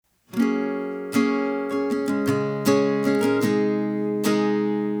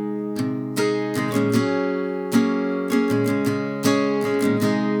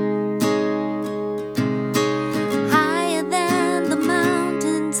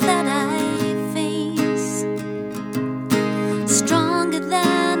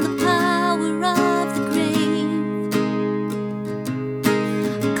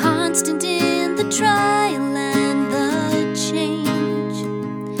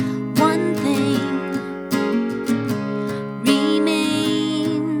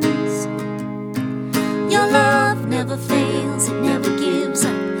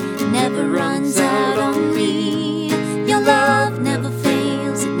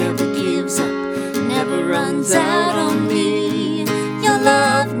runs out on me. Your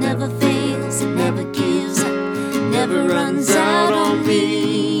love never fails, it never gives up, never runs out on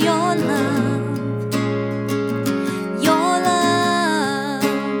me. Your love, your love.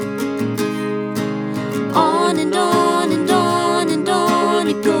 On and on and on and on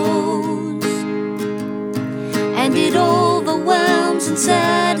it goes, and it overwhelms and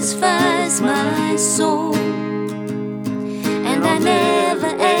satisfies my soul. And I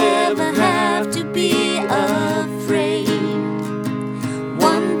never ever have to be afraid.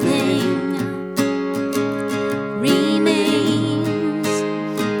 One thing remains.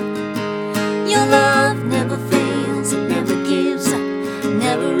 Your love never fails, it never gives up,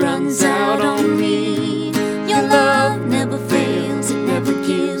 never runs out on me. Your love never fails, it never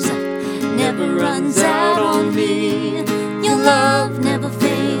gives up, never runs out on me. Your love never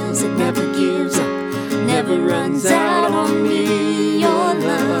fails, it never gives up, never runs out on me. Your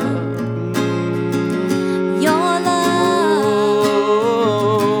love, your love.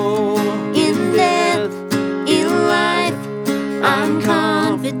 In death, in life, I'm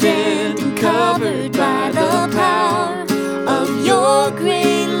confident and covered by the power of your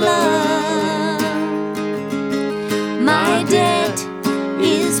great love. My debt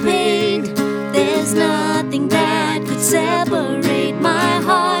is paid, there's nothing that could separate my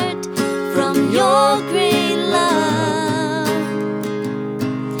heart from your great love.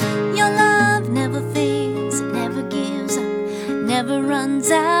 Your love never fails, it never gives up, never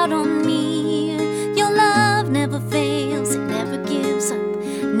runs out on me. Your love never fails, it never gives up,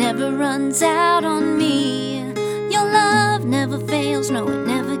 never runs out on me. Your love never fails, no, it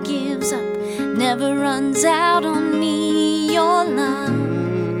never gives up, never runs out on me. Your love,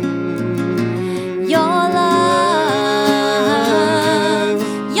 your love.